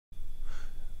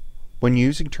When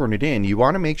using Turnitin, you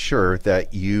want to make sure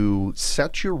that you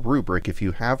set your rubric, if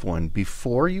you have one,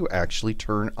 before you actually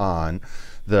turn on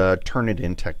the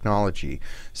Turnitin technology.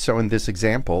 So in this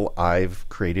example, I've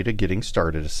created a getting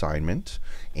started assignment,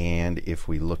 and if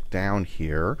we look down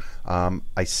here,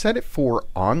 I set it for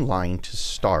online to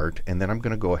start, and then I'm going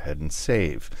to go ahead and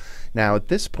save. Now at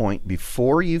this point,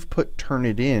 before you've put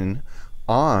Turnitin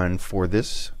on for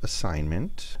this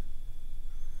assignment,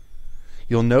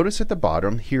 you'll notice at the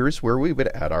bottom, here's where we would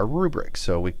add our rubric.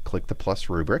 So we click the plus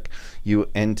rubric. You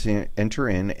enter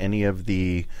in any of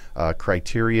the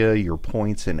criteria, your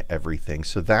points, and everything.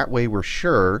 So that way we're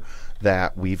sure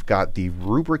that we've got the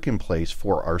rubric in place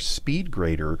for our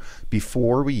Speedgrader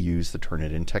before we use the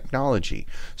Turnitin technology.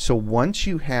 So once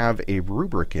you have a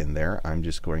rubric in there, I'm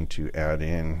just going to add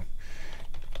in,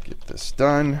 get this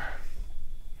done.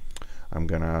 I'm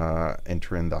going to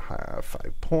enter in the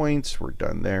 5 points. We're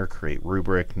done there. Create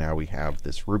rubric. Now we have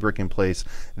this rubric in place.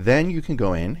 Then you can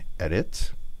go in,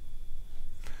 edit,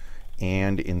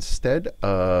 and instead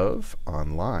of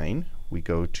online, we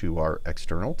go to our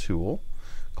external tool,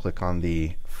 click on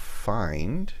the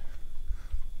find,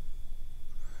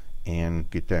 and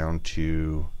get down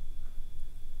to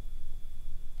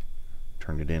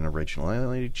Turnitin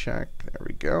Originality check. There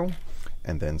we go.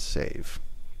 And then save.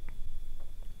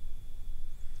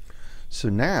 So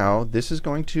now this is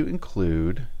going to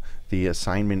include the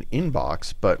assignment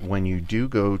inbox, but when you do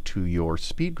go to your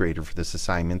Speedgrader for this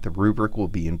assignment, the rubric will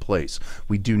be in place.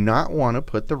 We do not want to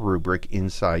put the rubric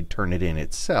inside Turnitin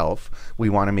itself. We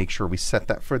want to make sure we set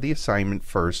that for the assignment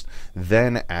first,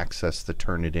 then access the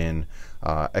Turnitin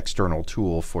external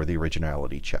tool for the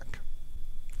originality check.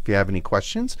 If you have any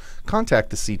questions, contact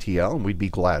the CTL and we'd be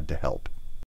glad to help.